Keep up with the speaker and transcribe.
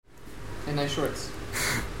And nice shorts.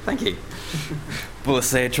 Thank you.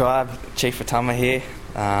 Bullasea Tribe, Chief Atama here,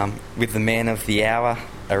 with the man of the hour,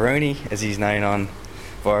 Aruni, as he's known on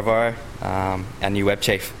Vorovoro, our new web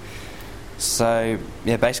chief. So,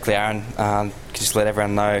 yeah, basically, Aaron, could just let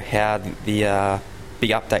everyone know how the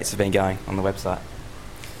big updates have been going on the website.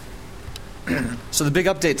 So the big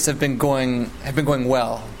updates have been going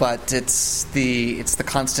well, but it's the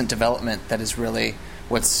constant development that is really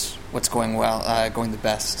what's going the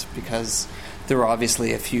best, because there were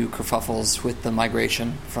obviously a few kerfuffles with the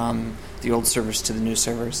migration from the old servers to the new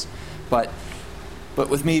servers, but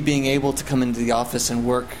with me being able to come into the office and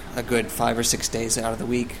work a good 5 or 6 days out of the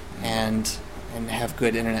week and have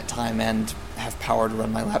good internet time and have power to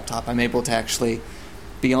run my laptop, I'm able to actually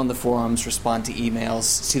be on the forums, respond to emails,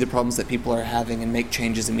 see the problems that people are having, and make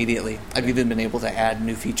changes immediately. I've even been able to add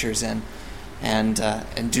new features in and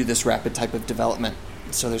do this rapid type of development.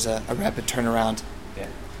 So there's a rapid turnaround. Yeah.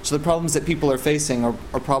 So the problems that people are facing are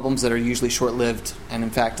problems that are usually short-lived, and in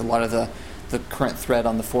fact, a lot of the current thread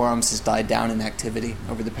on the forums has died down in activity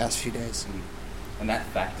over the past few days. And that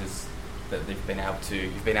fact is that you've been able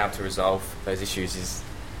to resolve those issues is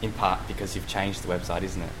in part because you've changed the website,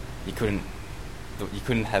 isn't it? You couldn't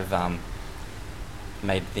have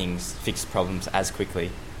fixed problems as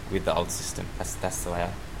quickly with the old system. That's the way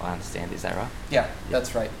I understand it. Is that right? Yeah,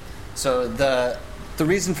 that's right. So the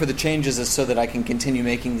reason for the changes is so that I can continue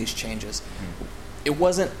making these changes. It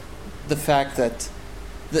wasn't the fact that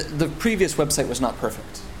the previous website was not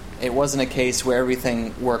perfect. It wasn't a case where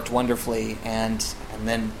everything worked wonderfully and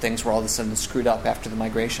then things were all of a sudden screwed up after the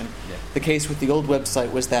migration. Yeah. The case with the old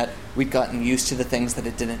website was that we'd gotten used to the things that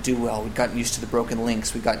it didn't do well. We'd gotten used to the broken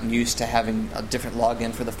links. We'd gotten used to having a different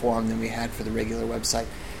login for the forum than we had for the regular website.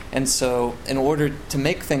 And so in order to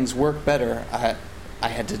make things work better, I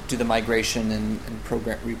had to do the migration and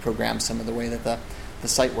reprogram some of the way that the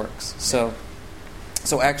site works. So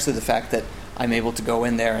actually the fact that I'm able to go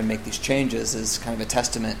in there and make these changes is kind of a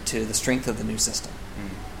testament to the strength of the new system.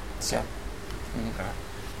 So. Okay.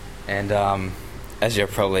 And as you're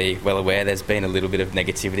probably well aware, there's been a little bit of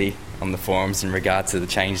negativity on the forums in regard to the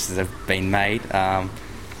changes that have been made. I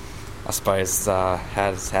suppose, how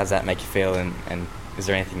does that make you feel, and is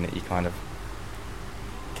there anything that you kind of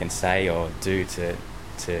can say or do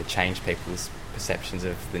to change people's perceptions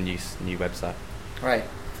of the new website? Right.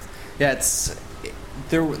 Yeah,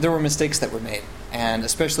 there were mistakes that were made, and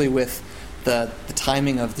especially with the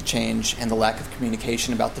timing of the change and the lack of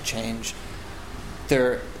communication about the change.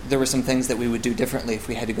 There were some things that we would do differently if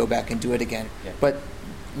we had to go back and do it again. Yeah. But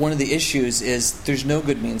one of the issues is there's no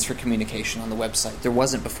good means for communication on the website. There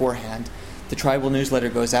wasn't beforehand. The tribal newsletter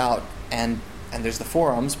goes out, and there's the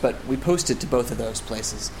forums, but we posted to both of those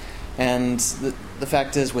places. And the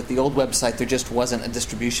fact is, with the old website, there just wasn't a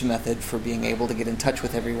distribution method for being able to get in touch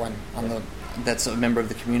with everyone that's a member of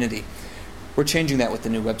the community. We're changing that with the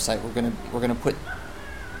new website. We're gonna put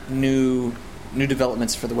new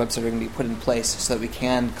developments for the website are going to be put in place so that we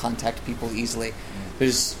can contact people easily.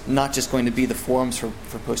 There's not just going to be the forums for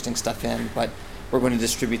posting stuff in, but we're going to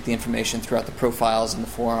distribute the information throughout the profiles and the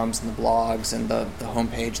forums and the blogs and the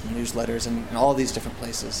homepage and the newsletters and all these different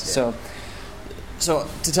places. Yeah. So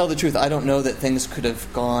to tell the truth, I don't know that things could have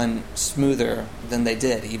gone smoother than they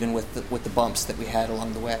did, even with the bumps that we had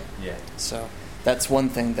along the way. Yeah. So that's one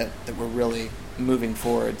thing that we're really moving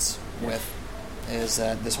forwards with. Is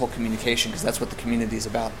this whole communication, because that's what the community is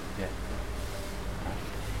about. Yeah.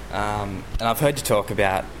 And I've heard you talk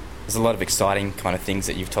about, there's a lot of exciting kind of things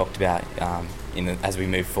that you've talked about as we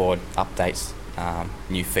move forward, updates,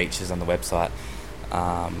 new features on the website.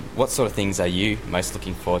 What sort of things are you most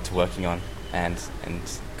looking forward to working on and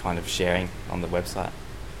kind of sharing on the website?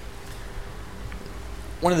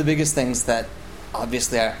 One of the biggest things that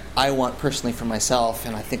obviously I want personally for myself,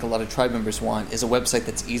 and I think a lot of tribe members want, is a website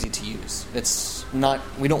that's easy to use.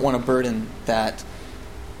 We don't want a burden that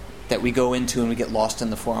we go into and we get lost in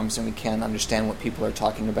the forums and we can't understand what people are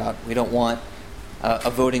talking about. We don't want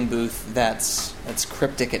a voting booth that's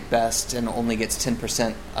cryptic at best and only gets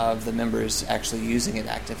 10% of the members actually using it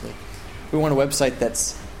actively. We want a website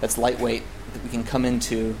that's lightweight, that we can come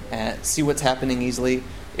into and see what's happening easily.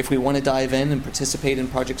 If we want to dive in and participate in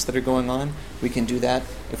projects that are going on, we can do that.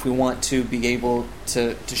 If we want to be able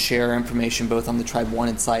to share information both on the Tribe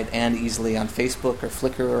Wanted site and easily on Facebook or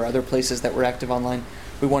Flickr or other places that we're active online,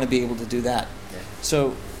 we want to be able to do that. Yeah.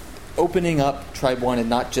 So opening up Tribe Wanted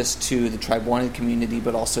not just to the Tribe Wanted community,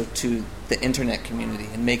 but also to the internet community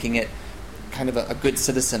and making it kind of a good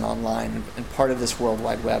citizen online and part of this World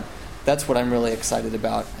Wide Web. That's what I'm really excited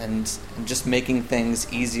about, and just making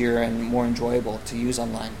things easier and more enjoyable to use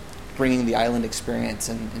online, bringing the island experience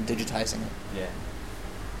and digitizing it. Yeah.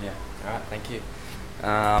 Yeah. All right. Thank you.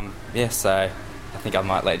 So I think I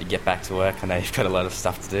might let you get back to work. I know you've got a lot of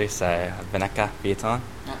stuff to do. So Vinaka for your time.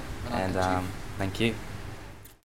 Yeah, and thank you.